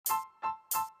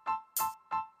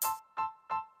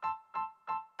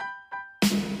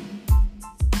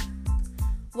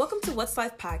Welcome to What's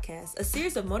Life Podcast, a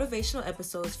series of motivational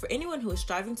episodes for anyone who is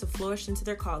striving to flourish into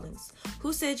their callings.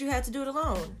 Who said you had to do it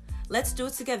alone? Let's do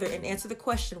it together and answer the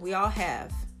question we all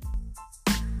have.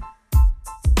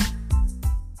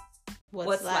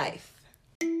 What's life?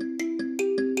 Be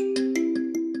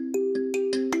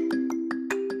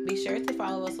sure to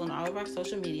follow us on all of our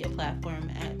social media platforms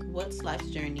at What's Life's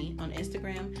Journey on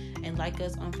Instagram and like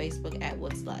us on Facebook at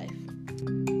What's Life.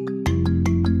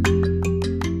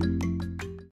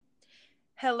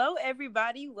 Hello,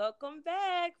 everybody. Welcome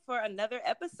back for another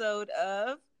episode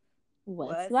of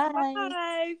What's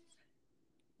Life?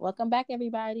 Welcome back,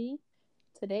 everybody.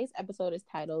 Today's episode is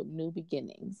titled New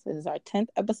Beginnings. This is our 10th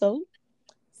episode.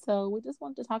 So we just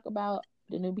want to talk about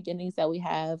the new beginnings that we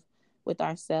have with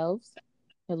ourselves,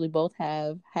 because we both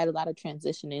have had a lot of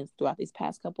transitionings throughout these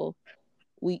past couple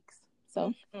weeks.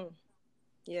 So,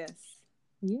 Yes.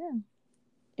 Yeah.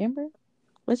 Amber,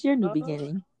 what's your new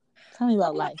beginning? Tell me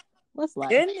about life. What's life?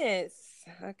 Goodness.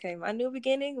 Okay, my new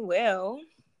beginning. Well,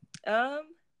 I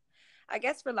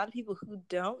guess for a lot of people who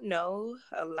don't know,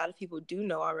 a lot of people do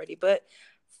know already, but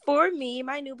for me,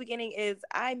 my new beginning is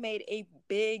I made a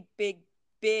big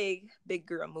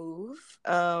girl move.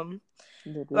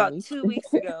 About 2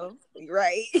 weeks ago,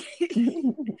 right?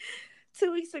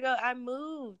 2 weeks ago, I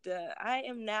moved. I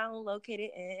am now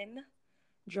located in,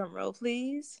 drum roll,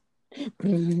 please. I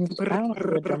don't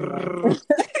do a drum roll.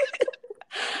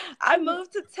 I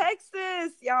moved to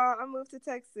Texas, y'all. I moved to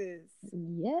Texas.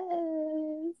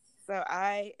 Yes. So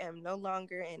I am no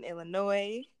longer in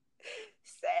Illinois.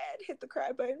 Sad. Hit the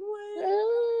cry button.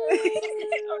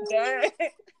 I'm done.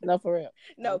 No, for real.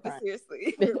 No, but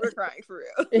seriously, we're crying for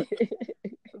real.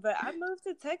 But I moved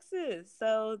to Texas,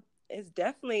 so it's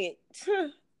definitely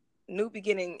new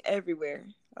beginning everywhere.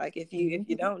 Like if you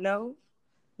don't know,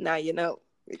 now you know,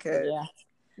 because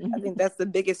I think that's the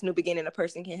biggest new beginning a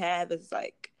person can have is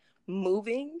like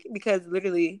moving, because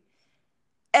literally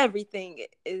everything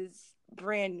is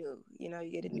brand new. You know,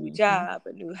 you get a new job,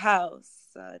 a new house,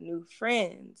 new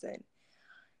friends, and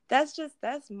that's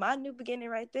my new beginning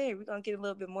right there. We're gonna get a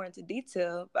little bit more into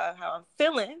detail about how I'm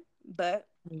feeling, but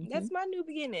that's my new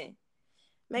beginning.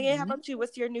 Megan, how about you?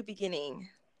 What's your new beginning?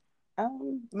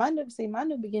 My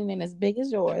new beginning ain't as big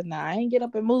as yours. Now I ain't get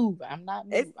up and move. I'm not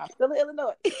moving. I'm still in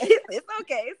Illinois. It's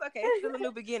okay. It's still a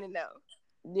new beginning though.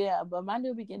 Yeah, but my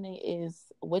new beginning is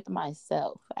with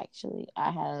myself. Actually,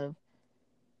 I have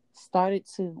started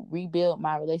to rebuild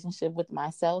my relationship with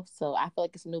myself, so I feel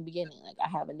like it's a new beginning. Like I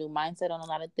have a new mindset on a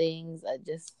lot of things. I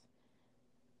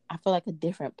feel like a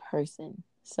different person.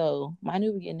 So my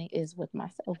new beginning is with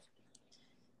myself.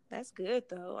 That's good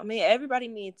though. I mean, everybody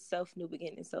needs new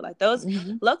beginnings. So like those,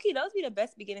 low-key, those be the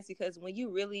best beginnings, because when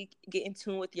you really get in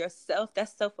tune with yourself,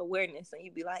 that's self-awareness, and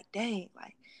you be like, dang,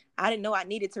 like I didn't know I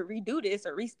needed to redo this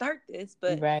or restart this,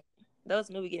 but those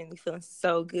new beginnings be feeling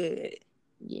so good.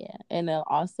 Yeah, and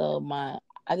also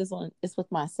it's with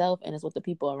myself, and it's with the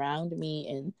people around me,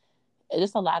 and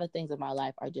just a lot of things in my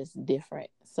life are just different.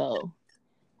 So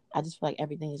I just feel like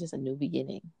everything is just a new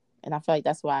beginning, and I feel like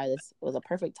that's why this was a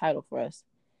perfect title for us.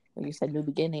 When you said new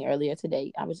beginning earlier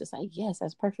today, I was just like, yes,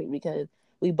 that's perfect, because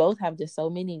we both have just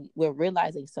we're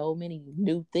realizing so many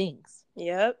new things.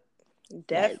 Yep,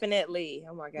 definitely.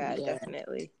 Oh my God,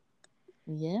 definitely.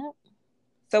 Yep.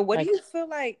 So what do you feel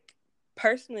like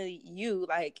personally, you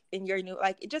like in your new,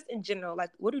 like just in general,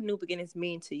 like what do new beginnings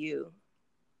mean to you?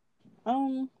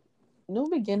 New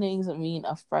beginnings mean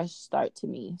a fresh start to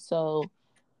me. So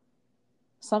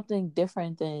something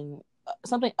different than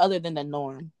something other than the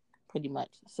norm, pretty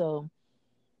much. So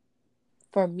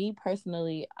for me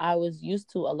personally, I was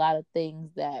used to a lot of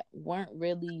things that weren't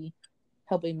really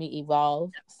helping me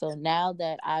evolve. So now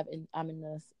that I'm in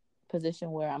this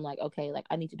position where I'm like, okay, like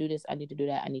I need to do this, I need to do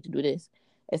that, I need to do this.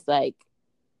 It's like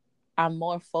I'm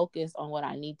more focused on what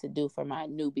I need to do for my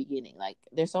new beginning. Like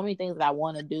there's so many things that I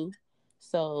want to do.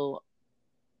 So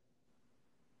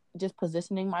just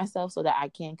positioning myself so that I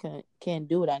can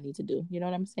do what I need to do. You know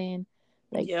what I'm saying?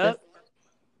 Like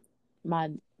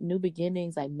my new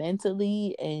beginnings, like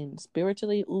mentally and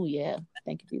spiritually. Ooh, yeah.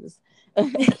 Thank you, Jesus.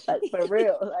 Like for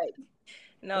real. Like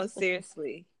no,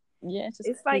 seriously. Yeah,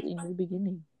 it's like a new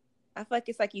beginning. I feel like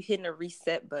it's like you hitting a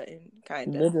reset button,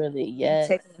 kind of. Literally, yes.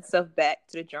 Taking yourself back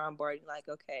to the drawing board. You're like,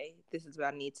 okay, this is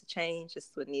what I need to change. This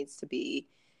is what needs to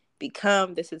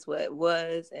become. This is what it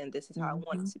was, and this is how I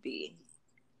want it to be.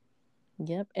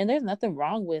 Yep. And there's nothing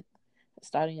wrong with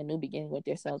starting a new beginning with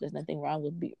yourself. There's nothing wrong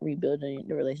with rebuilding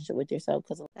the relationship with yourself,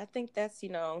 because I think that's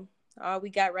all we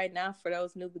got right now for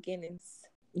those new beginnings.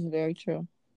 Very true.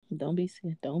 Don't be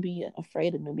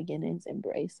afraid of new beginnings.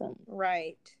 Embrace them.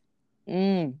 Right.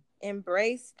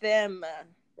 Embrace them.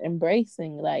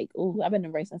 embracing, like, ooh, I've been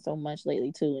embracing so much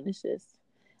lately too, and it's just,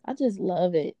 I just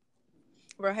love it.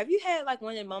 Bro, have you had like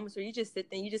one of the moments where you just sit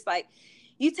there and you just like,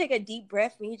 you take a deep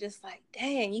breath and you just like,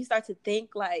 dang, you start to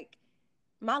think like,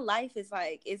 my life is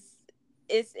like,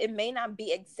 it may not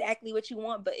be exactly what you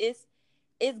want, but it's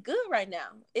good right now.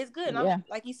 It's good. And Yeah. I'm,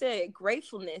 like you said,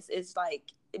 gratefulness is like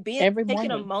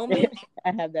taking a moment.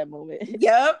 I have that moment.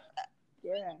 Yep.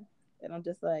 Yeah. And I'm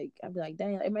just like, I'll be like,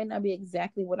 dang, it may not be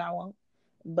exactly what I want,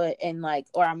 but, and like,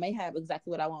 or I may have exactly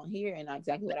what I want here and not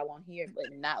exactly what I want here,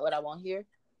 but not what I want here.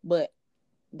 But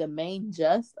the main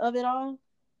gist of it all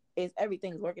is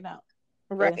everything's working out.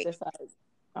 Right. And it's just like,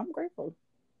 I'm grateful.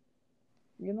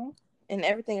 You know? And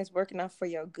everything is working out for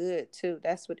your good too.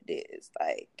 That's what it is.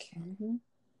 Like,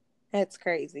 that's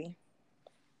crazy.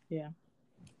 Yeah.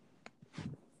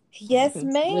 Yes,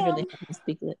 ma'am. Literally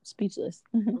speechless.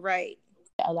 Right.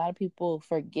 A lot of people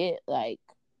forget, like,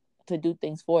 to do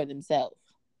things for themselves.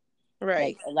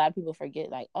 Right. Like, a lot of people forget,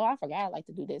 like, oh, I forgot I like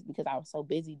to do this because I was so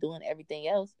busy doing everything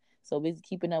else, so busy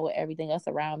keeping up with everything else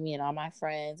around me and all my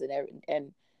friends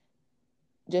and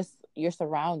just your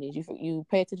surroundings. You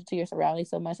pay attention to your surroundings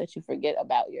so much that you forget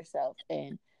about yourself.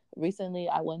 And recently,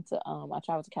 I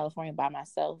traveled to California by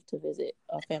myself to visit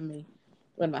one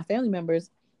of my family members,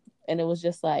 and it was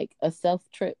just like a self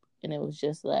trip, and it was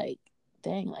just like,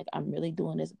 dang, like, I'm really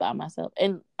doing this by myself.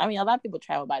 And I mean, a lot of people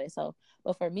travel by themselves,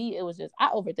 but for me, it was just, I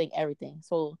overthink everything.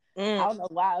 So I don't know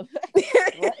why.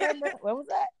 What was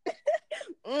that?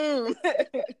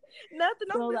 Nothing.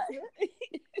 So,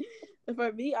 like,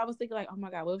 for me, I was thinking like, oh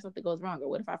my God, what if something goes wrong? Or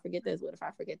what if I forget this? What if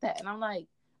I forget that? And I'm like,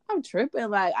 I'm tripping.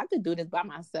 Like, I could do this by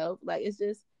myself. Like, it's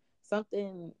just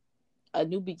something, a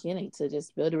new beginning, to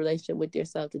just build a relationship with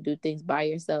yourself, to do things by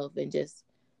yourself, and just,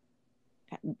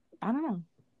 I don't know.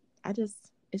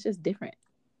 It's just different.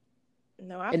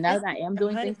 No, and now that I am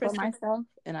doing 100%. Things for 100%. myself,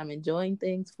 and I'm enjoying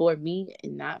things for me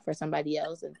and not for somebody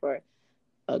else and for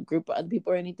a group of other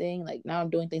people or anything, like, now I'm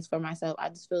doing things for myself, I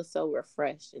just feel so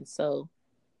refreshed and so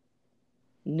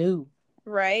new.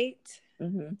 Right?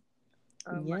 Mm-hmm.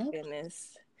 Oh my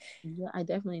goodness. Yeah, I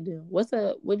definitely do.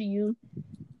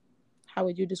 How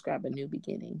would you describe a new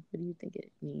beginning? What do you think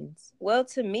it means? Well,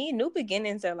 to me, new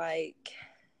beginnings are like,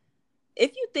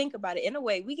 if you think about it, in a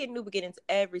way, we get new beginnings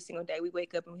every single day. We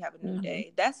wake up and we have a new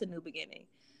day. That's a new beginning.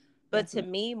 But to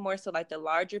me, more so like the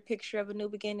larger picture of a new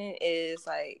beginning is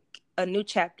like a new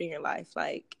chapter in your life.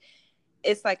 Like,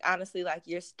 it's like, honestly, like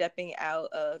you're stepping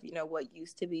out of, what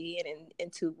used to be and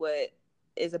into what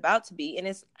is about to be. And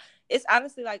it's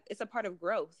honestly like, it's a part of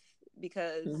growth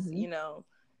because,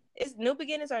 it's new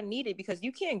beginnings are needed because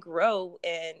you can't grow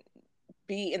and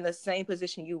be in the same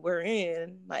position you were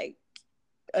in like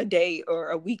a day or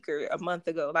a week or a month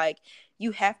ago. Like,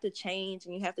 you have to change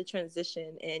and you have to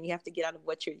transition and you have to get out of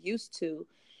what you're used to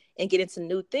and get into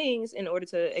new things in order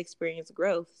to experience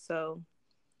growth. So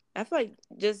I feel like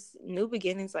just new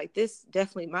beginnings like this,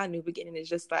 definitely my new beginning is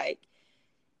just like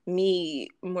me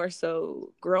more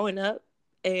so growing up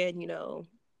and,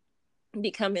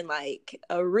 becoming like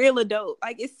a real adult.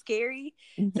 Like, it's scary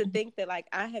to think that like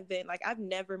I have been like, I've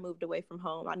never moved away from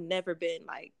home. I've never been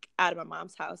like out of my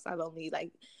mom's house. I've only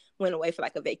like went away for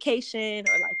like a vacation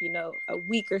or like, a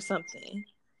week or something.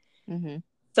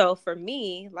 So for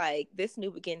me, like, this new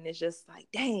beginning is just like,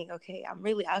 dang, okay, I'm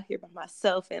really out here by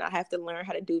myself and I have to learn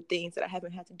how to do things that I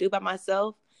haven't had to do by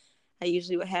myself. I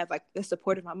usually would have like the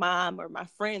support of my mom or my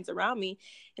friends around me.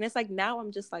 And it's like, now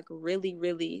I'm just like really,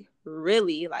 really,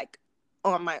 really like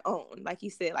on my own. Like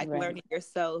you said, like learning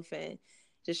yourself and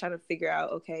just trying to figure out,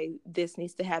 okay, this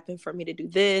needs to happen for me to do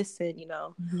this and,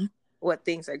 what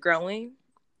things are growing.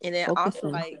 And then also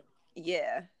like,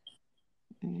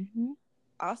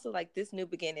 also like this new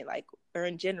beginning, like, or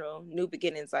in general, new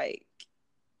beginnings, like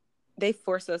they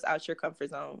force us out your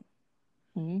comfort zone.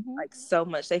 Like so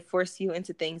much. They force you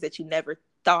into things that you never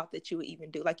thought that you would even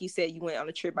do. Like you said, you went on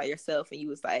a trip by yourself and you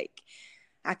was like,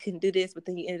 I couldn't do this, but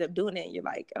then you ended up doing it and you're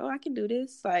like, oh, I can do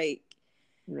this. Like,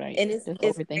 and it's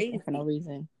crazy for no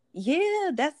reason. Yeah,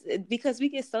 that's because we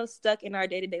get so stuck in our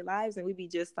day-to-day lives and we be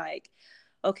just like,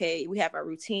 okay, we have our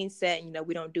routine set,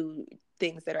 we don't do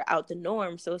things that are out the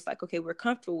norm. So it's like, okay, we're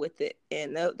comfortable with it.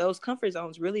 And those comfort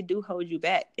zones really do hold you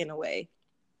back in a way.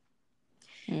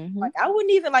 Like, I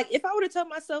wouldn't even, like, if I would have told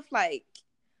myself like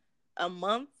a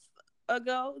month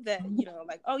ago that,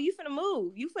 like, oh, you finna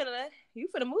move, you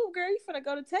finna move, girl, you finna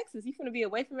go to Texas, you finna be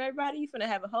away from everybody, you finna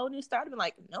have a whole new start. I'd be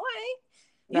like, no, I ain't.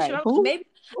 You should maybe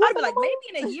I'd be like,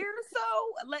 maybe in a year or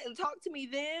so, talk to me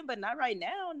then, but not right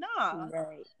now. Nah.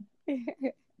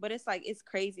 Right. But it's like, it's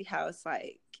crazy how it's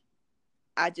like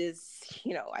I just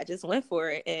went for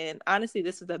it. And honestly,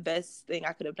 this is the best thing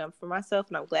I could have done for myself.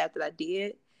 And I'm glad that I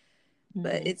did.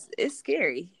 but it's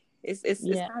scary.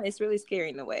 It's really scary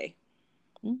in a way.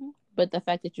 But the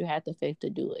fact that you had the faith to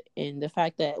do it, and the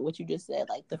fact that what you just said,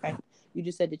 like the fact you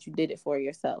just said that you did it for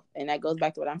yourself, and that goes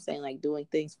back to what I'm saying, like doing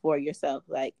things for yourself,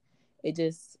 like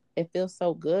it feels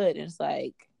so good. And it's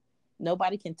like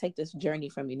nobody can take this journey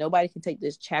from me. Nobody can take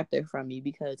this chapter from me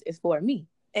because it's for me.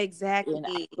 Exactly. And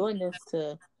I'm doing this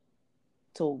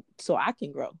so I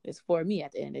can grow. It's for me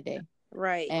at the end of the day.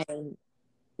 Right. And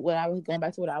when I was going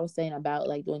back to what I was saying about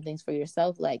like doing things for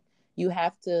yourself, like you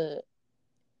have to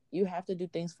do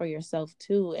things for yourself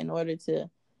too in order to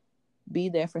be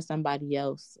there for somebody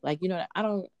else. Like, you know, I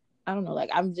don't know. Like,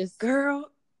 I'm just, girl.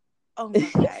 Oh my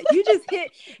God. You just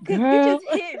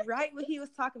hit right what he was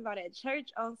talking about at church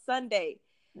on Sunday.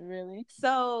 Really?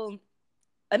 So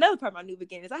another part of my new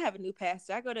beginnings, I have a new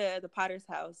pastor. I go to the Potter's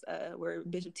house, where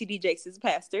Bishop T.D. Jakes is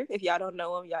pastor. If y'all don't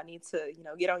know him, y'all need to,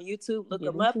 get on YouTube, look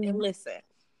him up and listen.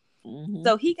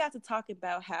 So he got to talk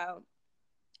about how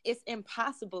it's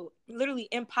impossible, literally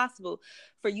impossible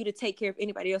for you to take care of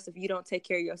anybody else if you don't take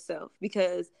care of yourself.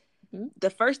 Because the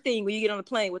first thing when you get on the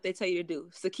plane, what they tell you to do,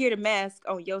 secure the mask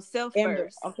on yourself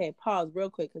first. Okay, pause real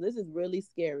quick, because this is really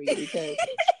scary. Because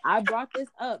I brought this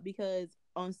up because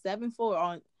on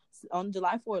 7/4, on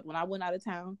July 4th, when I went out of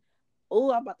town, I'm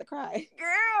about to cry.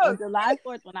 Girl! On July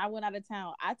 4th, when I went out of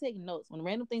town, I take notes. When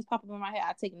random things pop up in my head,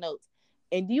 I take notes.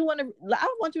 And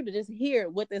I want you to just hear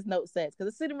what this note says, because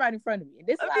it's sitting right in front of me. And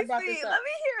this is why I brought this up. Let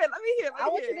me hear it. I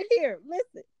want you to hear.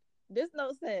 Listen. This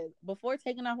note says, before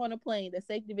taking off on a plane, the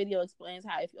safety video explains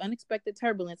how if unexpected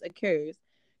turbulence occurs,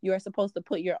 you are supposed to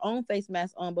put your own face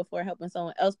mask on before helping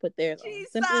someone else put theirs on.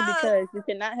 Simply because you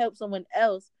cannot help someone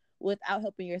else without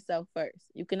helping yourself first.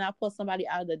 You cannot pull somebody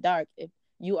out of the dark if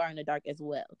you are in the dark as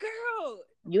well. Girl!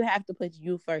 You have to put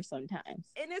you first sometimes.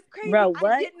 And it's crazy. Bro,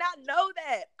 what? I did not know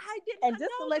that. And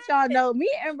just to let y'all know, me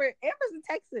and Amber's in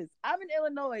Texas. I'm in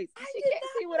Illinois. She can't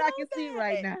see what I can see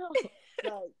right now.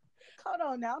 Like, hold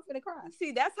on now, I'm finna cry.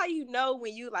 See, that's how you know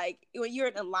when you're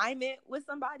in alignment with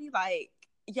somebody, like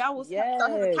y'all will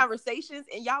start having conversations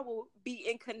and y'all will be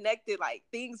in connected, like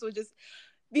things will just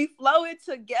be flowing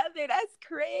together. That's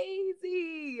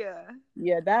crazy.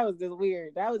 Yeah, that was just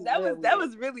weird. That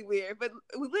was really weird. But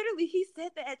literally he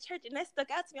said that at church and that stuck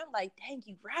out to me. I'm like, dang,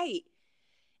 you right.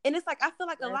 And it's like I feel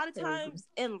like a lot of times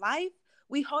in life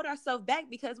we hold ourselves back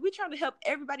because we're trying to help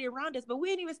everybody around us, but we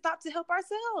didn't even stop to help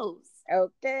ourselves.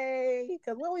 Okay,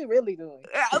 because what are we really doing?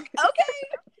 Okay.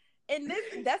 And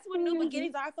that's what new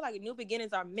beginnings are. I feel like new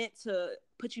beginnings are meant to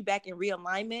put you back in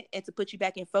realignment and to put you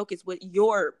back in focus with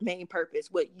your main purpose,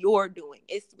 what you're doing.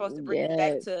 It's supposed to bring you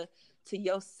back to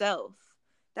yourself.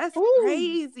 That's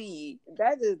crazy.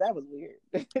 That was weird.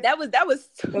 That was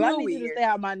too well, I need weird. You to stay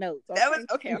out my notes. Okay? That was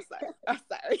okay. I'm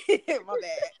sorry. My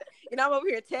bad. I'm over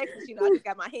here texting. I just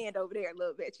got my hand over there a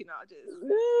little bit.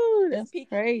 That's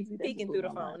crazy. Peeking through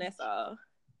the phone. That's all.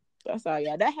 That's all,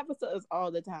 y'all. That happens to us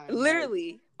all the time.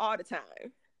 Literally all the time.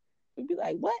 We'd be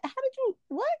like, "What? How did you?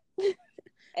 What? How did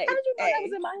you know that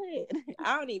was in my head?"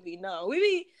 I don't even know.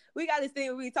 We got this thing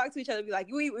where we talk to each other. Be like,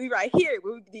 we right here.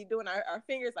 We be doing our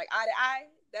fingers like eye to eye.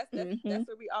 That's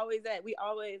where we always at. We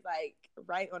always like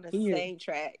right on the same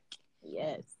track.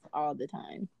 Yes, all the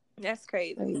time. That's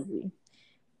crazy.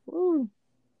 Woo.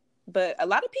 But a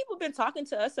lot of people have been talking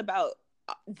to us about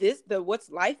the what's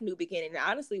life new beginning. And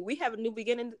honestly, we have a new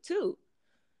beginning too.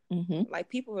 Like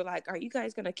people were like, "Are you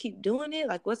guys gonna keep doing it?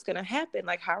 Like, what's gonna happen?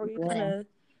 Like, how are you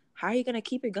gonna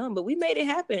keep it going?" But we made it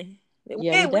happen.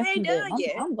 Yeah, we ain't done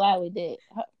yet. I'm glad we did.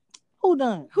 Who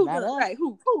done? Who done? Right?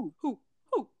 Who?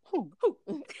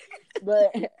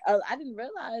 But I didn't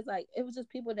realize like it was just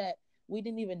people that we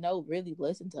didn't even know really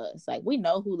listen to us. Like we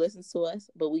know who listens to us,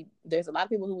 but there's a lot of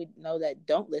people who we know that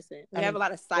don't listen. We have a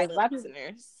lot of silent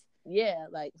listeners. Yeah,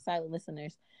 like silent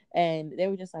listeners. And they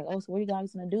were just like, "Oh, so what are you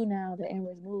guys gonna do now that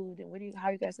Amber's moved? And how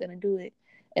are you guys gonna do it?"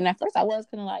 And at first I was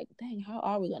kind of like, "Dang, how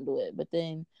are we gonna do it?" But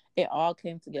then it all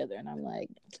came together, and I'm like,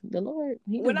 "The Lord,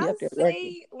 when I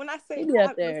say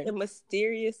God works in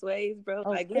mysterious ways, bro, okay,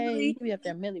 like literally, he be up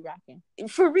there milli rocking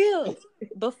for real."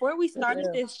 Before we started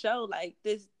this show, like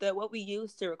what we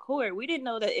used to record, we didn't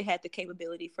know that it had the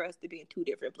capability for us to be in 2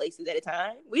 different places at a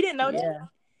time. We didn't know that.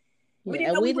 We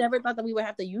never thought that we would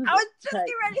have to use it. I was just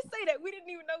getting ready to say that. We didn't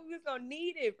even know we was gonna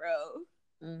need it, bro.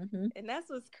 And that's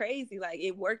what's crazy. Like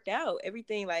it worked out.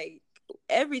 Everything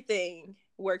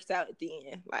works out at the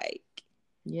end. Like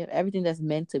everything that's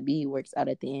meant to be works out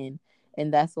at the end.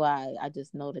 And that's why I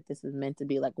just know that this is meant to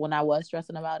be. Like when I was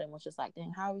stressing about it and was just like,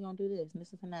 dang, how are we gonna do this and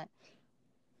this and that?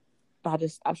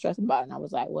 I'm stressing about it, and I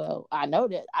was like, well, I know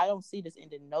that I don't see this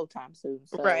ending no time soon.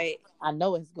 So right. I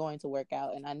know it's going to work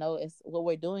out, and I know what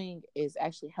we're doing is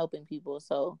actually helping people.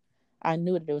 So I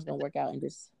knew that it was gonna work out, and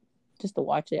just to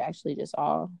watch it actually just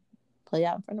all play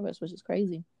out in front of us, which is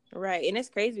crazy. Right. And it's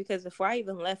crazy because before I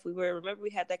even left, remember we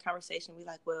had that conversation. We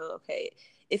like, well, okay,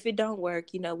 if it don't work,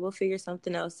 we'll figure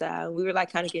something else out. We were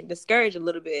like kind of getting discouraged a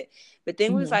little bit, but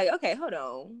then we was like, okay, hold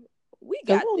on, we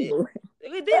got this.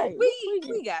 Right.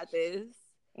 We got this.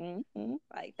 Mm-hmm.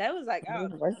 Like that was like, oh,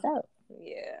 it worked out.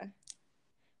 Yeah,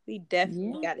 we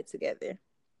definitely got it together.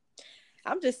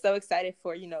 I'm just so excited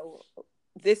for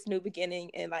this new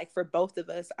beginning, and like for both of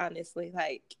us, honestly,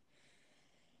 like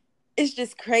it's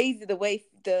just crazy the way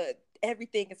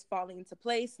everything is falling into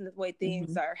place and the way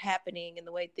things are happening and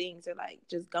the way things are like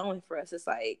just going for us. It's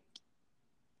like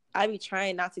I be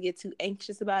trying not to get too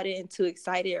anxious about it and too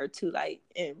excited or too like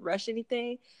and rush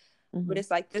anything. But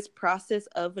it's like this process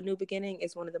of a new beginning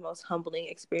is one of the most humbling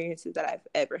experiences that I've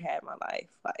ever had in my life.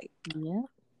 Like, and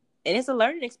it's a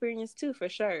learning experience too, for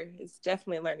sure. It's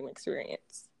definitely a learning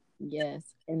experience. Yes.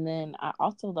 And then I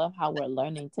also love how we're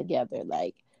learning together.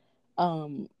 Like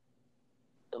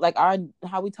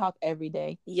how we talk every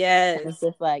day. Yes. And it's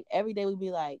just like every day we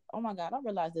be like, oh my God, I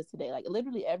realized this today. Like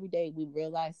literally every day we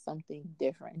realize something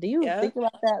different. Do you think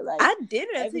about that? Like I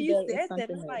didn't until you said that.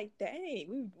 I'm like,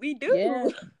 dang, we do. Yeah.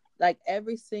 Like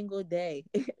every single day.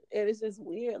 It's just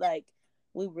weird. Like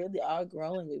we really are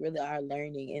growing. We really are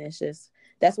learning. And it's just,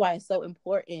 that's why it's so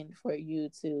important for you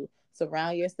to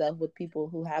surround yourself with people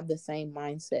who have the same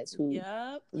mindsets, who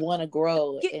want to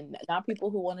grow, and not people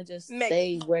who want to just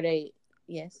stay where they,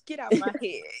 get out my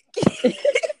head.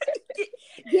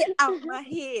 Get out my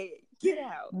head. Get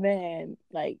out. Man,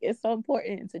 like it's so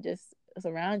important to just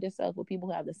surround yourself with people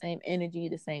who have the same energy,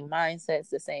 the same mindsets,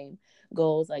 the same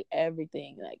goals, like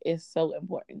everything. Like it's so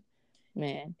important,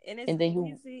 man. And it's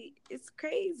crazy. It's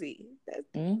crazy. That's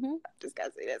I just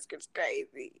gotta say that's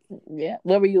crazy. Yeah.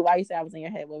 Why you say I was in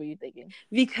your head? What were you thinking?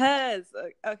 Because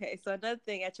okay, so another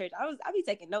thing at church, I be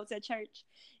taking notes at church,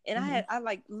 and I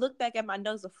like look back at my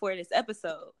notes before this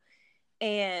episode,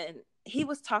 and he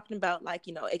was talking about like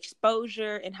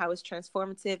exposure and how it's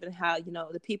transformative and how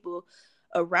the people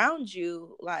around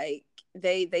you like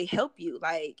they help you,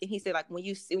 like, and he said like when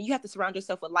you have to surround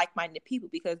yourself with like-minded people,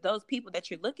 because those people that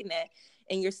you're looking at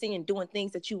and you're seeing doing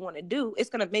things that you want to do, it's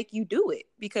going to make you do it,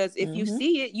 because if you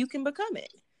see it, you can become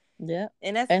it. Yeah.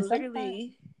 And that's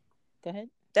literally go ahead.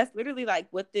 That's literally like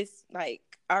what this like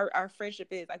our friendship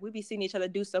is. Like we be seeing each other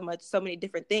do so many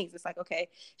different things. It's like, okay,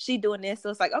 she doing this, so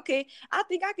it's like, okay, I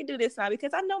think I can do this now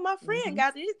because I know my friend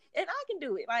got this and I can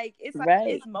do it. Like it's like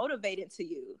it's motivating to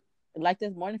you. Like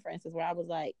this morning, for instance, where I was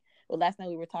like, well, last night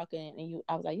we were talking and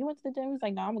I was like, you went to the gym? He was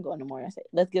like, no, I'm gonna go in the morning. I said,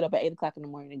 let's get up at 8:00 in the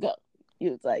morning and go. He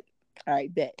was like, all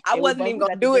right, bet. I wasn't even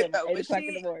gonna do it though, but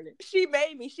she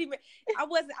made me. I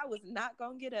was not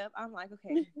gonna get up. I'm like,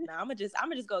 okay, now I'm gonna just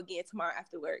go again tomorrow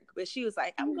after work. But she was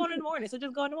like, I'm going in the morning, so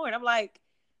just go in the morning. I'm like,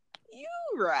 you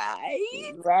right?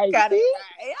 Got it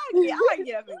right. I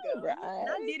get up and go. Right. And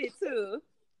I did it too.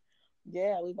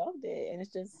 Yeah, we both did, and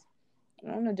it's just,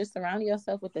 I don't know, just surrounding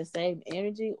yourself with the same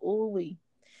energy. Ooh,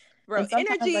 bro,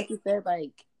 energy, like you said,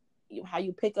 like how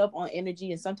you pick up on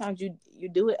energy, and sometimes you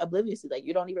do it obliviously, like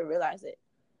you don't even realize it.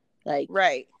 Like,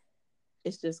 right,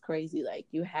 it's just crazy. Like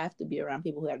you have to be around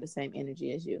people who have the same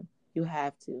energy as you. You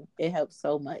have to. It helps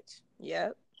so much.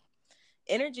 Yep.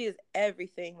 Energy is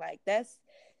everything. Like that's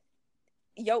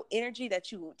your energy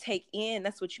that you take in.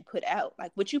 That's what you put out.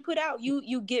 Like what you put out,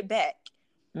 you get back.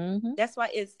 That's why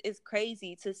it's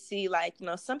crazy to see, like,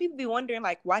 some people be wondering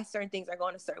like why certain things are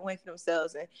going a certain way for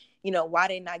themselves, and why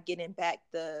they not getting back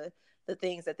the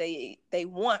things that they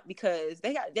want, because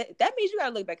they got that means you got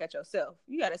to look back at yourself.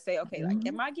 You got to say, okay, like,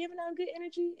 am I giving out good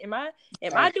energy? Am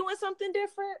I doing something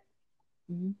different?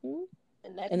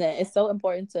 And then it's so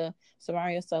important to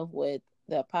surround yourself with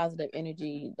the positive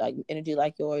energy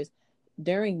like yours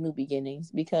during new beginnings,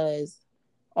 because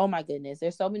oh my goodness,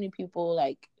 there's so many people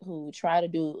like who try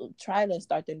to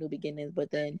start their new beginnings,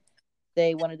 but then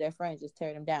one of their friends just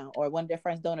tear them down, or one of their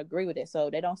friends don't agree with it, so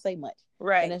they don't say much.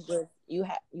 Right. And it's just you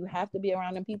have to be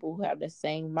around the people who have the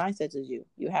same mindsets as you.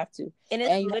 You have to, and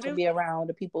you have to be around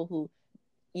the people who,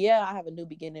 I have a new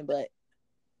beginning, but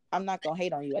I'm not gonna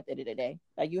hate on you at the end of the day.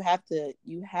 Like you have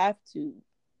to.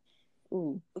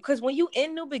 Ooh. Because when you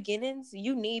in new beginnings,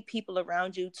 you need people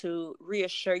around you to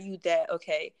reassure you that,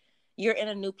 okay, you're in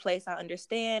a new place. I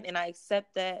understand and I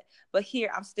accept that. But here,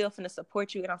 I'm still finna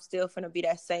support you, and I'm still finna be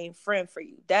that same friend for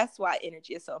you. That's why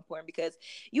energy is so important, because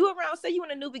say you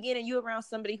in a new beginning, you around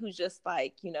somebody who's just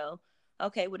like,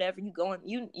 okay, whatever,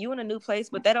 you in a new place,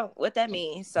 but that don't what that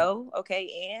means. So,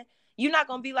 okay, and you're not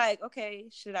gonna be like, okay,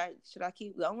 should I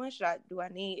keep going?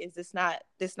 Is this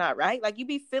not right? Like you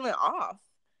be feeling off.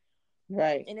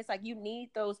 Right. And it's like you need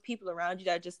those people around you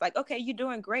that are just like, okay, you're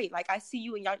doing great. Like I see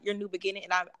you in your new beginning,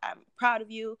 and I'm proud of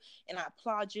you, and I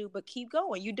applaud you. But keep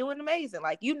going. You're doing amazing.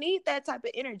 Like you need that type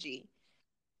of energy,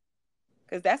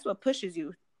 because that's what pushes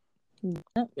you.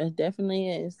 Yep, it definitely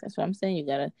is. That's what I'm saying. You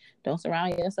gotta don't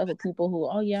surround yourself with people who,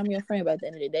 oh yeah, I'm your friend, but at the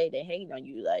end of the day, they hate on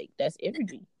you. Like that's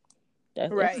energy.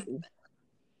 That's Right. energy.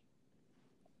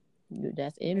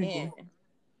 That's energy.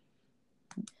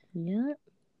 Man. Yep.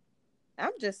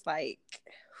 I'm just like,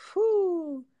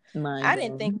 whew. Mind I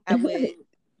didn't think blown. I would.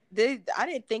 I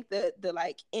didn't think the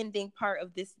like ending part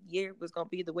of this year was gonna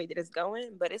be the way that it's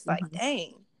going, but it's like,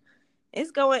 dang,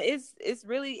 it's going. It's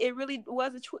really, it really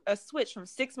was a switch from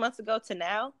 6 months ago to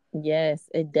now. Yes,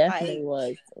 it definitely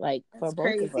was. Like for both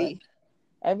crazy. of us,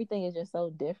 everything is just so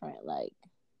different. Like,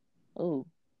 ooh,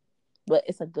 but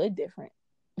it's a good different.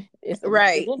 It's a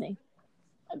good beginning.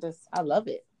 I love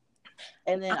it.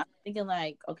 And then I'm thinking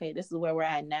like, okay, this is where we're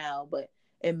at now, but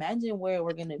imagine where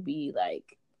we're gonna be,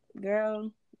 like,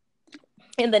 girl,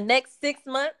 in the next 6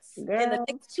 months, girl, in the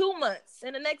next 2 months,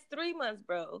 in the next 3 months,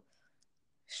 bro.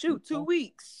 Shoot, 2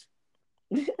 weeks.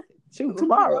 Shoot,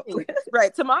 tomorrow.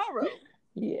 Right, tomorrow.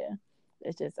 Yeah.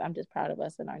 I'm just proud of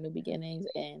us and our new beginnings.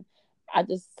 And I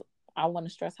want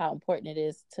to stress how important it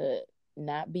is to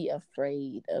not be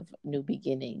afraid of new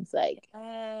beginnings. Like,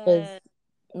 because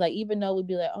like, even though we'd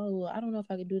be like, oh, well, I don't know if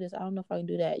I can do this, I don't know if I can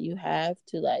do that, you have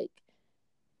to like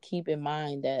keep in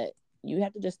mind that you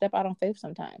have to just step out on faith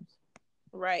sometimes.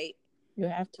 Right. You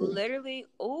have to. Literally,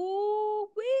 ooh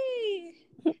wee.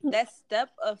 That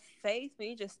step of faith, when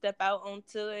you just step out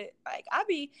onto it. Like I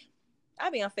be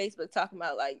on Facebook talking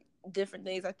about like different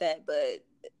things like that, but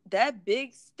that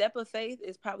big step of faith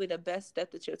is probably the best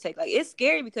step that you'll take. Like it's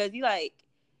scary because you like,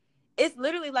 it's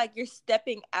literally like you're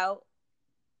stepping out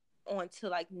onto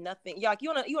like nothing. You're like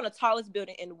you on the tallest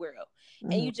building in the world,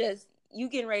 and you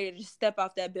getting ready to just step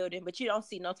off that building, but you don't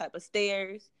see no type of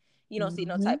stairs, you don't see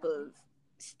no type of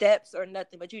steps or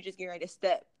nothing, but you just getting ready to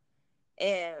step.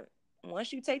 And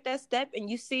once you take that step and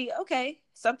you see, okay,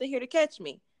 something here to catch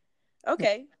me.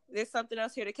 Okay, there's something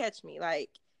else here to catch me.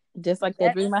 Like just like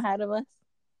that dream I had of us.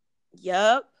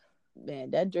 Yup.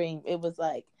 Man, that dream, it was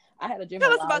like I had a dream.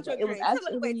 Tell us about your dream. It was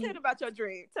actually, tell them about your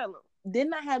dream. Tell them.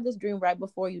 Didn't I have this dream right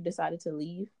before you decided to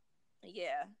leave?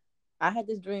 Yeah. I had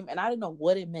this dream and I didn't know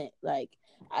what it meant. Like,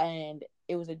 and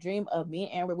it was a dream of me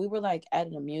and Amber. We were like at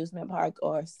an amusement park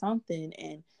or something,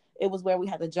 and it was where we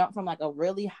had to jump from like a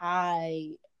really high,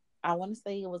 I want to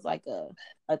say it was like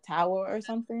a tower or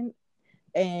something.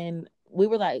 And we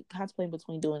were like contemplating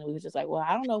between doing it. We were just like, well,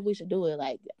 I don't know if we should do it,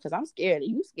 like, because I'm scared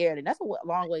and you scared, and that's a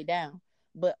long way down.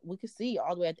 But we could see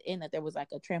all the way at the end that there was like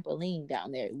a trampoline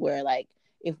down there where like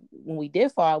when we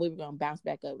did fall, we were gonna bounce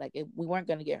back up. Like if we weren't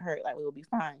gonna get hurt, like we would be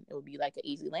fine. It would be like an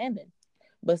easy landing.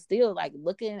 But still, like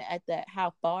looking at that,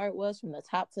 how far it was from the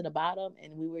top to the bottom,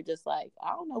 and we were just like,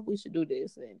 I don't know if we should do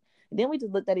this. And then we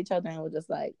just looked at each other and were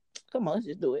just like, come on, let's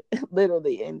just do it.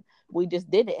 Literally. And we just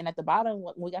did it. And at the bottom,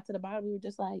 when we got to the bottom, we were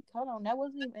just like, hold on, that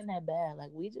wasn't even that bad. Like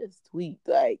we just tweaked.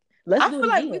 Like, let's do it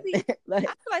again. I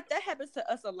feel like that happens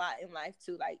to us a lot in life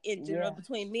too. Like in general,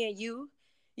 between me and you,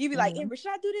 you be like, Amber,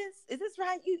 should I do this? Is this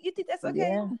right? You think that's okay?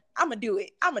 Yeah. I'm gonna do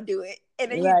it.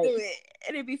 And then you do it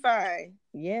and it'd be fine.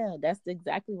 Yeah, that's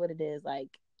exactly what it is. Like,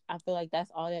 I feel like that's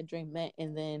all that dream meant.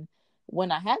 And then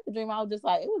when I had the dream, I was just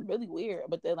like, it was really weird.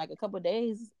 But then like a couple of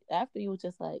days after, you was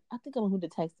just like, I think I'm who to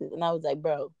text it. And I was like,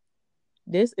 bro,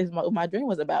 this is what my dream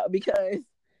was about. Because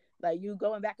like you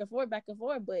going back and forth,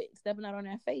 but stepping out on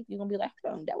that faith, you're gonna be like,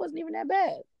 oh, that wasn't even that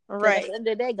bad. Right. At the end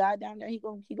of the day, God down there, he's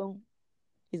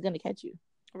gonna catch you.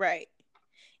 Right.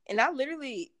 And I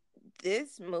literally,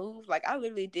 this move, like I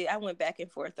went back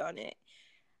and forth on it.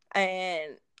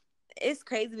 And it's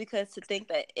crazy because to think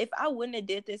that if I wouldn't have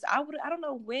did this, I don't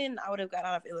know when I would have got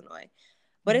out of Illinois.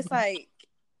 But it's like,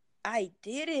 I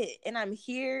did it and I'm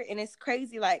here, and it's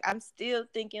crazy. Like I'm still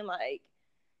thinking like,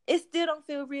 it still don't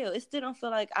feel real. It still don't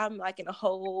feel like I'm like in a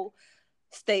whole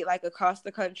state, like across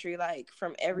the country, like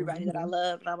from everybody that I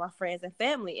love and all my friends and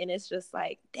family. And it's just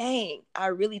like, dang, I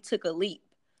really took a leap.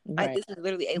 Like this is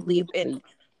literally a leap. And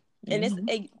it's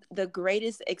the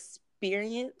greatest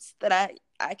experience that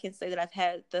I can say that I've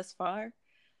had thus far,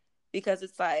 because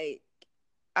it's like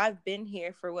I've been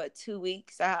here for 2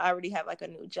 weeks. I already have like a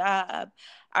new job.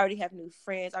 I already have new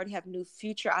friends. I already have new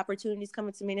future opportunities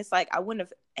coming to me. And it's like I wouldn't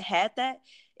have had that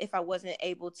if I wasn't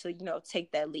able to,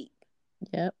 take that leap.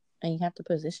 Yep. And you have to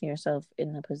position yourself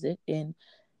in the position.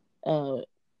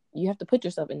 You have to put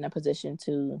yourself in that position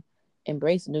to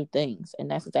embrace new things, and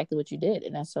that's exactly what you did,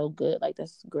 and that's so good. Like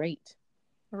that's great.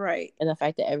 Right. And the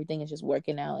fact that everything is just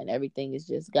working out and everything is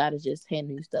just, God is just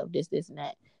handing you stuff, this and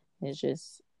that. It's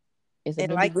just, It's a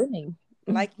And new beginning.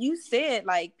 like you said,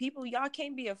 like people, y'all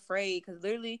can't be afraid, because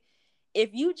literally,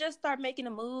 if you just start making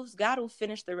the moves, God will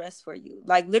finish the rest for you.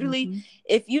 Like literally, Mm-hmm.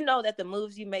 if you know that the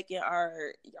moves you making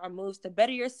are moves to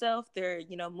better yourself, they're,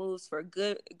 you know, moves for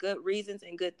good reasons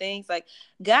and good things. Like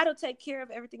God will take care of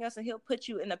everything else, and He'll put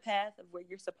you in the path of where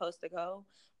you're supposed to go,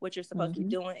 what you're supposed to be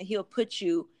doing, and He'll put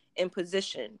you in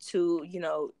position to, you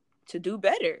know, to do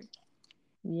better.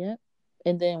 Yep.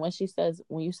 And then when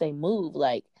you say move,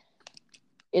 like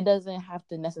it doesn't have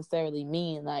to necessarily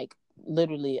mean like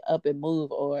literally up and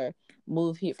move or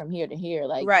move here from here to here.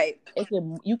 Like Right.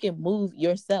 you can move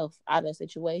yourself out of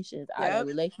situations, out of Yep.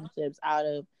 relationships, out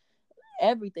of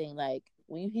everything. Like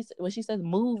when she says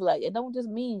move, like it don't just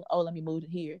mean, oh, let me move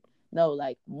here. No,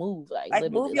 like move, like Like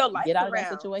literally, move your like life get out of that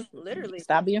around. situation. Literally.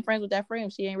 Stop being friends with that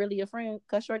friend. She ain't really your friend.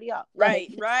 Cut shorty off. Right.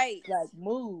 Like, Right. like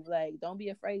move. Like don't be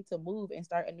afraid to move and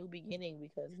start a new beginning,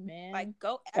 because man, Like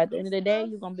go at the after end of the day, stuff.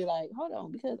 you're gonna be like, hold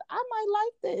on, because I might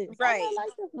like this. I Right. might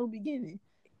like this new beginning.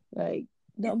 Like,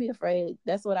 don't be afraid.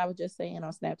 That's what I was just saying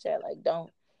on Snapchat. Like,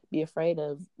 don't be afraid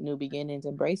of new beginnings.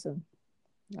 Embrace them.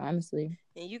 Honestly.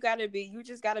 And you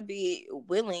just gotta be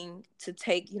willing to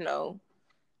take, you know,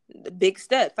 the big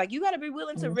steps. Like you gotta be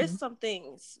willing to risk some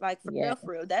things. Like for real,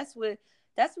 for real. That's what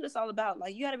it's all about.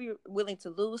 Like you gotta be willing to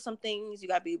lose some things. You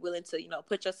gotta be willing to, you know,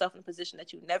 put yourself in a position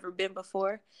that you've never been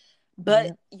before.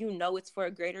 But you know it's for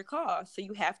a greater cause. So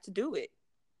you have to do it.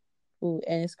 Ooh,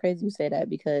 and it's crazy you say that,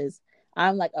 because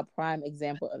I'm like a prime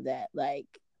example of that. Like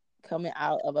coming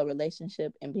out of a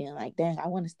relationship and being like, dang, I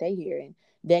want to stay here, and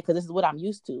that because this is what I'm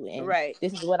used to, and right.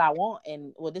 this is what I want,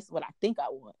 and well, this is what I think I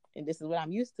want, and this is what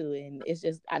I'm used to, and it's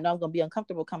just I know I'm gonna be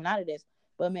uncomfortable coming out of this,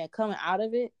 but man, coming out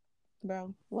of it,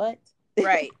 bro, what?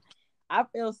 Right. I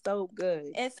feel so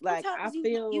good. And Like sometimes I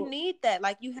feel you need that.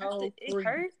 Like you have so to. It free.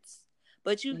 hurts,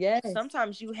 but Yes.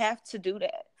 sometimes you have to do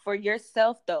that for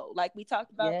yourself, though. Like we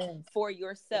talked about, for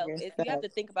yourself. If you have to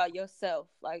think about yourself,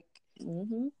 like.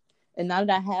 Mm-hmm. And now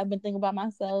that I have been thinking about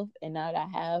myself, and now that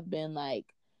I have been like,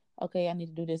 okay, I need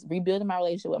to do this, rebuilding my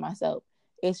relationship with myself,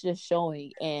 it's just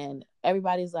showing. And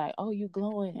everybody's like, oh, you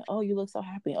glowing. Oh, you look so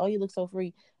happy. Oh, you look so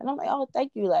free. And I'm like, oh,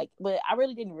 thank you. Like, but I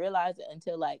really didn't realize it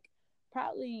until like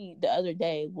probably the other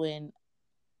day when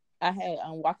I had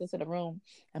walked into the room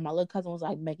and my little cousin was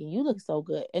like, Megan, you look so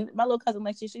good. And my little cousin,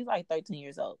 like, she's like 13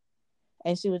 years old.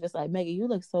 And she was just like, Megan, you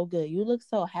look so good. You look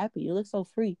so happy. You look so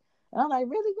free. And I'm like,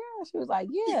 really, girl? She was like,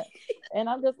 yeah. And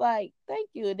I'm just like, thank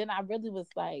you. And then I really was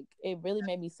like, it really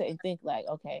made me sit and think like,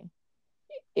 okay,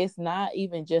 it's not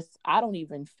even just,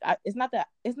 it's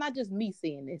not just me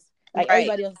seeing this. Like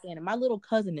everybody else is seeing it. My little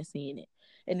cousin is seeing it.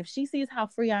 And if she sees how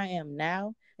free I am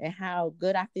now and how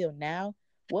good I feel now,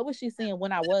 what was she seeing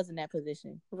when I was in that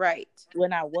position? Right.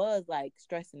 When I was like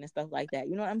stressing and stuff like that.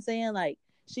 You know what I'm saying? Like,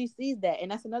 she sees that,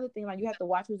 and that's another thing. Like you have to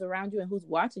watch who's around you and who's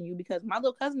watching you, because my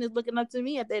little cousin is looking up to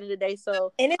me at the end of the day.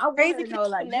 So and it's I want her to know,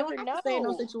 like, you never don't have to stay in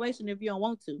no situation if you don't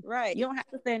want to. Right. You don't have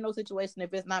to stay in no situation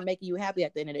if it's not making you happy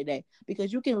at the end of the day,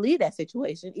 because you can leave that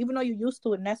situation, even though you're used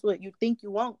to it and that's what you think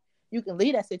you want. You can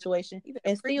leave that situation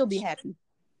and still be happy.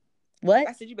 What?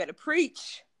 I said you better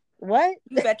preach. What?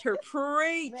 You better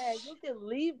preach. Man, you can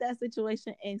leave that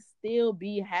situation and still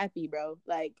be happy, bro.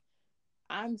 Like,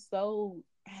 I'm so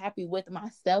happy with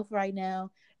myself right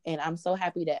now, and I'm so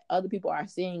happy that other people are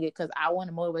seeing it, because I want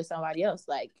to motivate somebody else.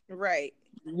 Like, right,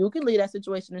 you can leave that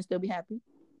situation and still be happy.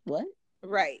 What?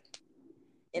 Right.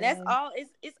 And that's all.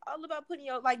 It's all about putting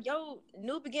your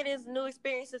new beginnings, new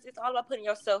experiences. It's all about putting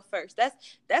yourself first.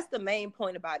 That's the main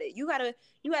point about it. You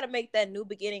gotta make that new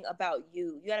beginning about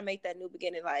you. You gotta make that new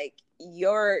beginning like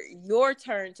your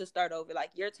turn to start over.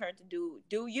 Like your turn to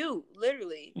do you,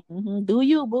 literally. Mm-hmm. Do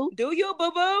you, boo? Do you,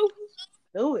 boo boo?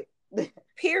 Do it.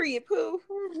 Period, poo.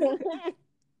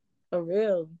 For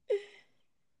real.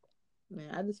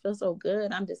 Man, I just feel so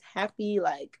good. I'm just happy.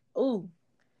 Like, ooh.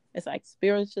 It's like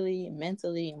spiritually,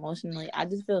 mentally, emotionally. I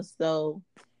just feel so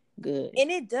good. And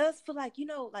it does feel like,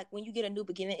 like when you get a new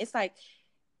beginning, it's like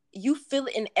you feel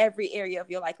it in every area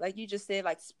of your life. Like you just said,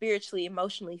 like spiritually,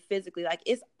 emotionally, physically, like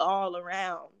it's all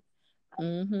around.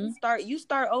 Mm-hmm. You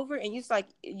start over, and you just like,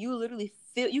 you literally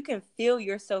you can feel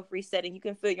yourself resetting. You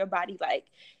can feel your body like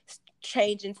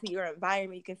change into your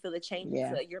environment. You can feel it change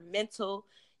into your mental.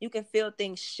 You can feel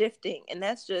things shifting. And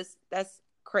that's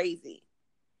crazy.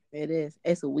 It is.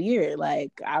 It's weird.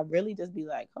 Like, I really just be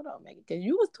like, hold on, Megan, because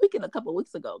you was tweaking a couple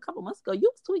months ago,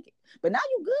 you was tweaking, but now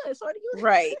you good, shorty. You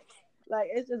right. Like,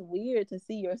 it's just weird to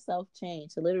see yourself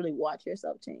change, to literally watch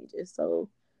yourself change. It's so,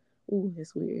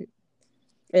 it's weird.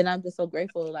 And I'm just so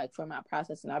grateful, like, for my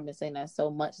process. And I've been saying that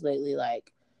so much lately. Like,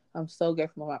 I'm so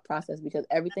grateful for my process, because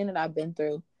everything that I've been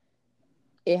through,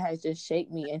 it has just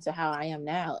shaped me into how I am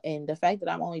now. And the fact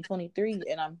that I'm only 23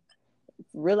 and I'm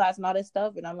realizing all this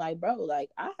stuff, and I'm like, bro, like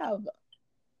I have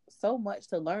so much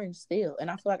to learn still,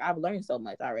 and I feel like I've learned so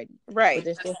much already. Right. But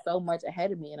there's still so much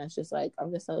ahead of me, and it's just like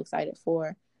I'm just so excited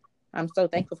for. I'm so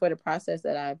thankful for the process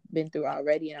that I've been through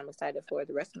already, and I'm excited for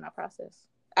the rest of my process.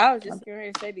 I was just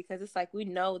going to say, because it's like we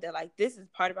know that like this is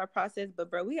part of our process,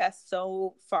 but bro, we got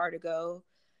so far to go.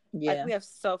 Yeah, like we have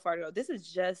so far to go. This is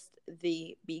just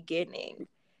the beginning.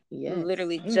 Yes.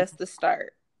 Literally just the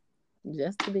start.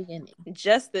 Just the beginning.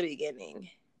 Just the beginning.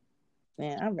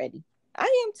 Man, I'm ready.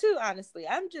 I am too, honestly.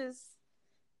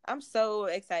 I'm so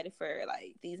excited for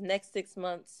like these next 6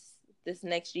 months, this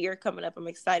next year coming up. I'm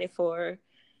excited for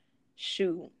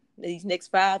these next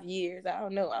 5 years. I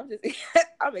don't know. I'm just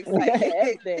I'm excited.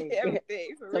 Everything.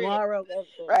 Everything for Tomorrow.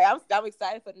 real. Right. I'm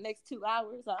excited for the next 2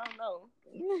 hours. I don't know.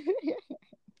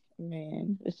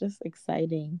 Man, it's just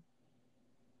exciting.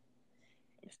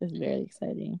 It's just very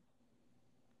exciting.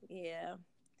 Yeah.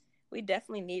 We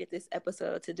definitely needed this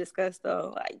episode to discuss,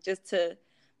 though, like just to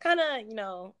kind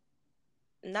of,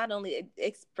 not only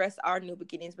express our new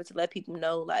beginnings, but to let people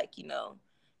know, like,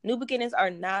 new beginnings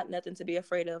are not nothing to be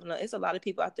afraid of. No, it's a lot of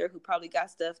people out there who probably got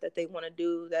stuff that they want to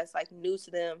do that's like new to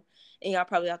them, and y'all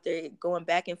probably out there going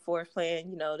back and forth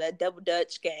playing, that double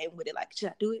dutch game with it. Like, should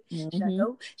I do it? Mm-hmm. Should I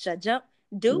go? Should I jump?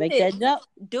 Make that jump.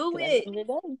 Do it.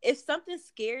 If something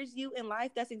scares you in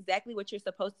life, that's exactly what you're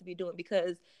supposed to be doing,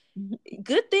 because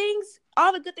good things,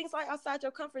 all the good things lie outside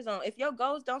your comfort zone. If your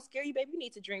goals don't scare you, baby, you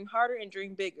need to dream harder and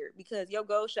dream bigger, because your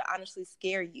goals should honestly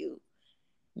scare you.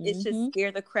 It should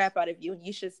scare the crap out of you, and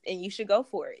you should go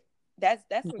for it. That's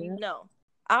when you know.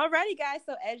 Alrighty, guys.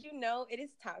 So as you know, it is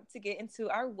time to get into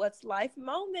our What's Life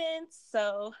moments.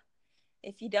 So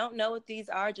if you don't know what these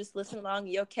are, just listen along.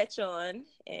 You'll catch on,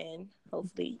 and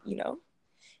hopefully,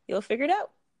 you'll figure it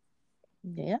out.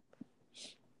 Yeah.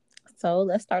 So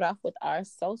let's start off with our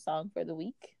soul song for the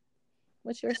week.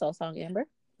 What's your soul song, Amber?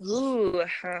 Ooh,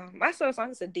 my soul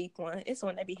song is a deep one. It's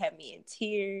one that be having me in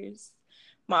tears.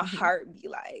 My heart be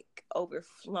like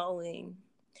overflowing.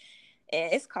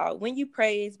 And it's called When You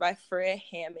Praise by Fred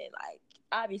Hammond. Like,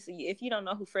 obviously, if you don't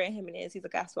know who Fred Hammond is, he's a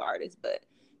gospel artist, but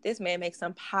this man makes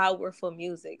some powerful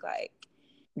music. Like,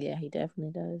 yeah, he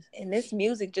definitely does. And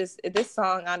this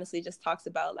song honestly just talks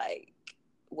about like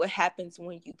what happens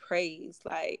when you praise,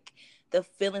 like the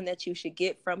feeling that you should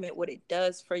get from it, what it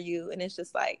does for you. And it's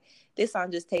just like, this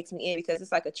song just takes me in, because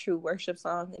it's like a true worship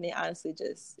song. And it honestly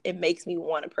it makes me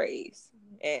want to praise.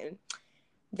 And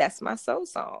that's my soul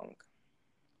song.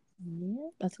 Yeah,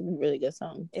 that's a really good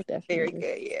song. It's definitely very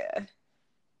good, yeah.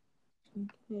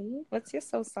 Okay. What's your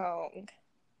soul song?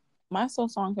 My soul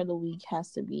song for the week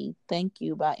has to be Thank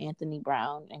You by Anthony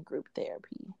Brown and Group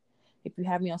Therapy. If you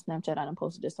have me on Snapchat, I done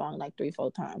posted this song like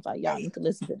 3-4 times. Like, y'all need to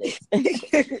listen to this.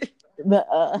 But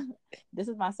this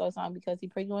is my soul song because he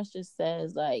pretty much just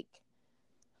says like,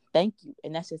 thank you.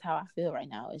 And that's just how I feel right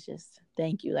now. It's just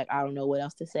thank you. Like, I don't know what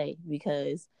else to say,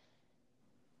 because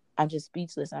I'm just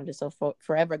speechless. I'm just so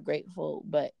forever grateful.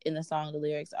 But in the song, the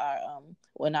lyrics are,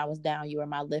 when I was down, you were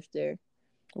my lifter.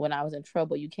 When I was in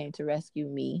trouble, you came to rescue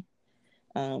me.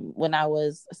 When I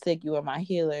was sick, you were my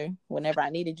healer. Whenever I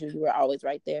needed you, you were always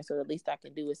right there. So the least I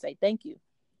can do is say thank you.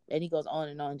 And he goes on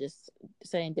and on, just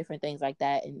saying different things like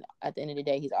that. And at the end of the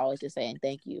day, he's always just saying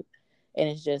thank you. And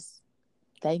it's just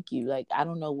thank you. Like, I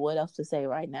don't know what else to say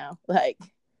right now. Like,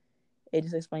 it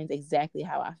just explains exactly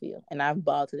how I feel. And I've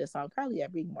balled to this song probably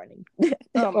every morning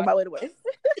on my way to work.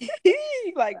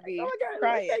 Like me,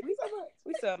 crying.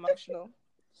 We so emotional.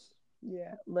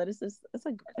 Yeah, but it's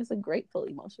a grateful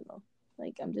emotional.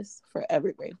 Like, I'm just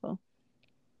forever grateful.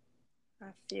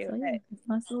 I feel that. It's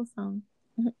my soul song.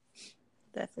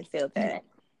 Definitely feel that.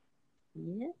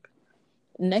 Yep.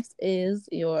 Next is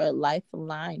your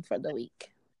lifeline for the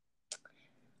week.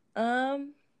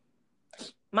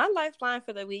 My lifeline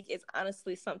for the week is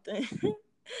honestly something.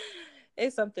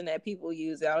 It's something that people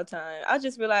use all the time. I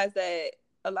just realized that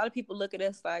a lot of people look at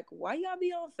us like, why y'all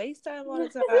be on FaceTime all the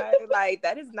time? Like,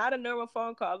 that is not a normal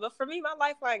phone call. But for me, my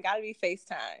lifeline got to be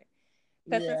FaceTime.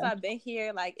 Because since I've been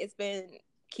here, like, it's been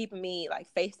keeping me, like,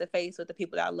 face-to-face with the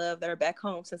people that I love that are back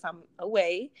home since I'm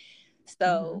away.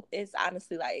 So it's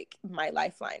honestly, like, my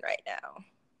lifeline right now.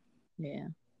 Yeah.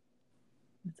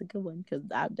 That's a good one, because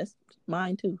that's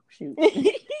mine, too. Shoot.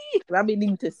 I be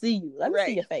needing to see you. Let me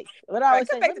see your face. What I always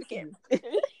say, back to the camera.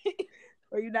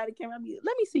 Or you're not a camera,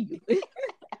 let me see you.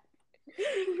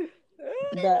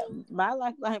 But my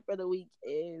lifeline for the week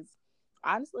is,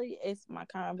 honestly, it's my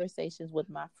conversations with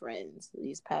my friends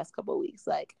these past couple of weeks.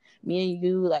 Like, me and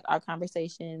you, like, our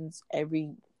conversations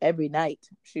every night.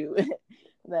 Shoot.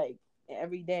 Like,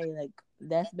 every day. Like,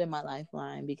 that's been my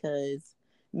lifeline because,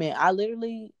 man, I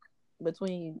literally,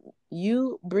 between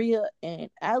you, Bria, and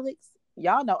Alex,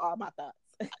 y'all know all my thoughts.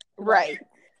 Right.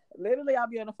 Literally, I'll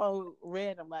be on the phone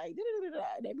random, like, and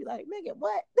they be like, Megan,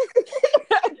 what?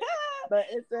 But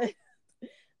it's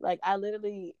like, I'm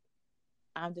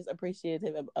just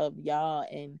appreciative of y'all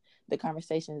and the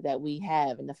conversations that we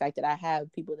have, and the fact that I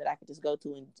have people that I could just go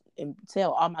to and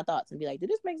tell all my thoughts and be like, did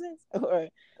this make sense? Or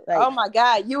like, oh my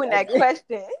God, you and that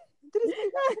question. Did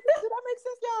that make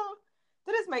sense, y'all?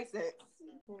 Did this make sense?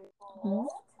 Mm-hmm.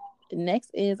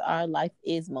 Next is our life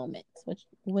is moments.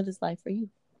 What is life for you?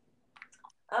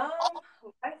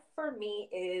 Life for me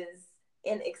is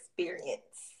an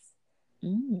experience.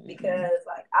 Because,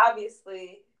 like,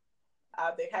 obviously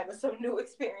I've been having some new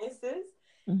experiences,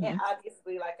 and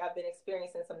obviously, like, I've been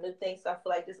experiencing some new things. So I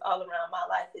feel like just all around my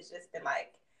life, it's just been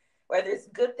like, whether it's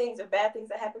good things or bad things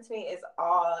that happen to me, it's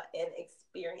all an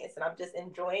experience, and I'm just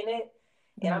enjoying it,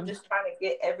 and I'm just trying to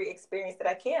get every experience that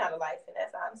I can out of life, and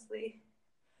that's honestly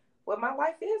what my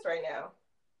life is right now.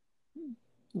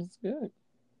 That's good.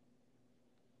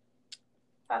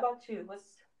 How about you?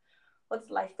 What's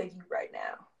life for you right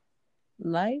now?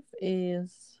 Life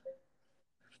is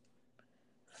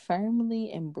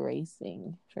firmly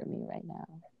embracing for me right now.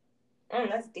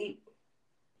 That's deep.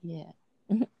 Yeah.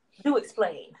 Do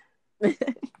explain.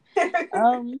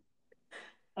 I'm,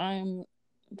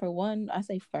 for one, I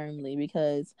say firmly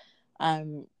because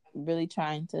I'm really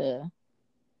trying to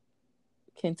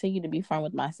continue to be firm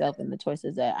with myself and the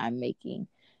choices that I'm making,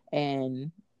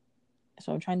 and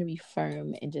so I'm trying to be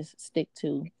firm and just stick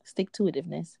to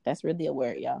itiveness. That's really a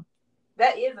word, y'all.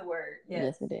 That is a word.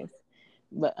 Yes, it is.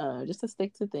 But just to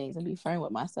stick to things and be firm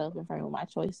with myself and firm with my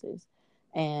choices.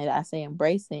 And I say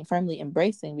firmly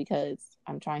embracing, because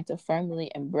I'm trying to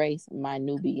firmly embrace my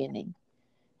new beginning.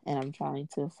 And I'm trying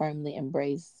to firmly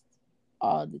embrace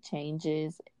all the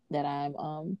changes that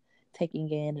I'm taking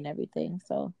in and everything.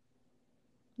 So,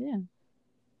 yeah.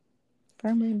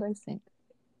 Firmly embracing.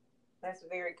 That's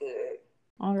very good.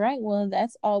 All right. Well,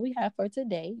 that's all we have for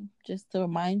today. Just to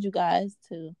remind you guys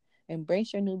to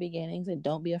embrace your new beginnings and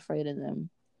don't be afraid of them.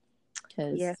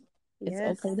 Because it's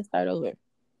okay to start over.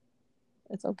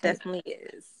 It's okay. Definitely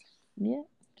is. Yeah.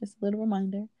 Just a little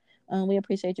reminder. We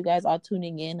appreciate you guys all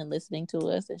tuning in and listening to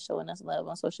us and showing us love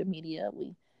on social media.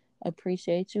 We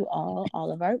appreciate you all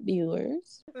of our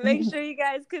viewers. Make sure you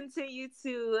guys continue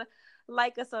to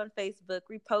like us on Facebook,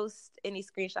 repost any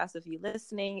screenshots of you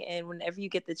listening, and whenever you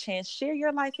get the chance, share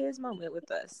your life is moment with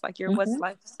us, like your What's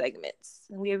Life segments.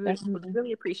 And we would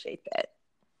really appreciate that.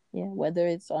 Yeah, whether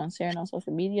it's sharing on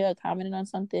social media, commenting on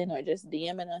something, or just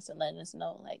DMing us and letting us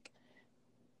know, like,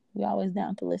 we're always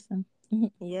down to listen.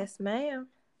 Yes, ma'am.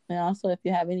 And also, if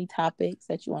you have any topics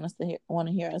that you want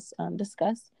to hear us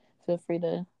discuss, feel free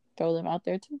to throw them out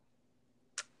there too.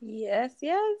 Yes.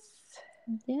 Yeah.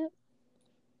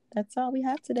 That's all we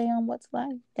have today on What's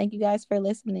Life. Thank you guys for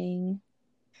listening.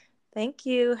 Thank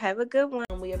you. Have a good one.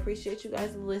 We appreciate you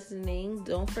guys listening.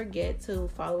 Don't forget to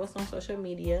follow us on social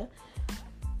media.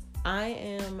 I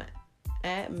am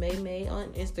at May on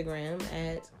Instagram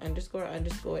at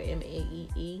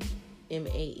 __MAEE.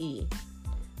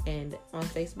 And on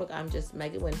Facebook, I'm just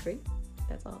Megan Winfrey.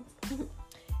 That's all.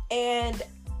 And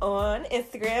on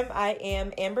Instagram, I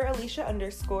am Amber Alicia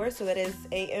 _. So that is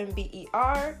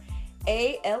AMBER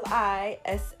ALISHA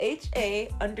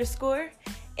 _.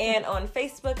 And on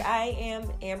Facebook, I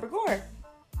am Amber Gore.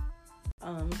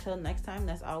 Until next time,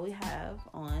 that's all we have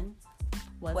on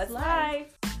What's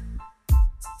Life.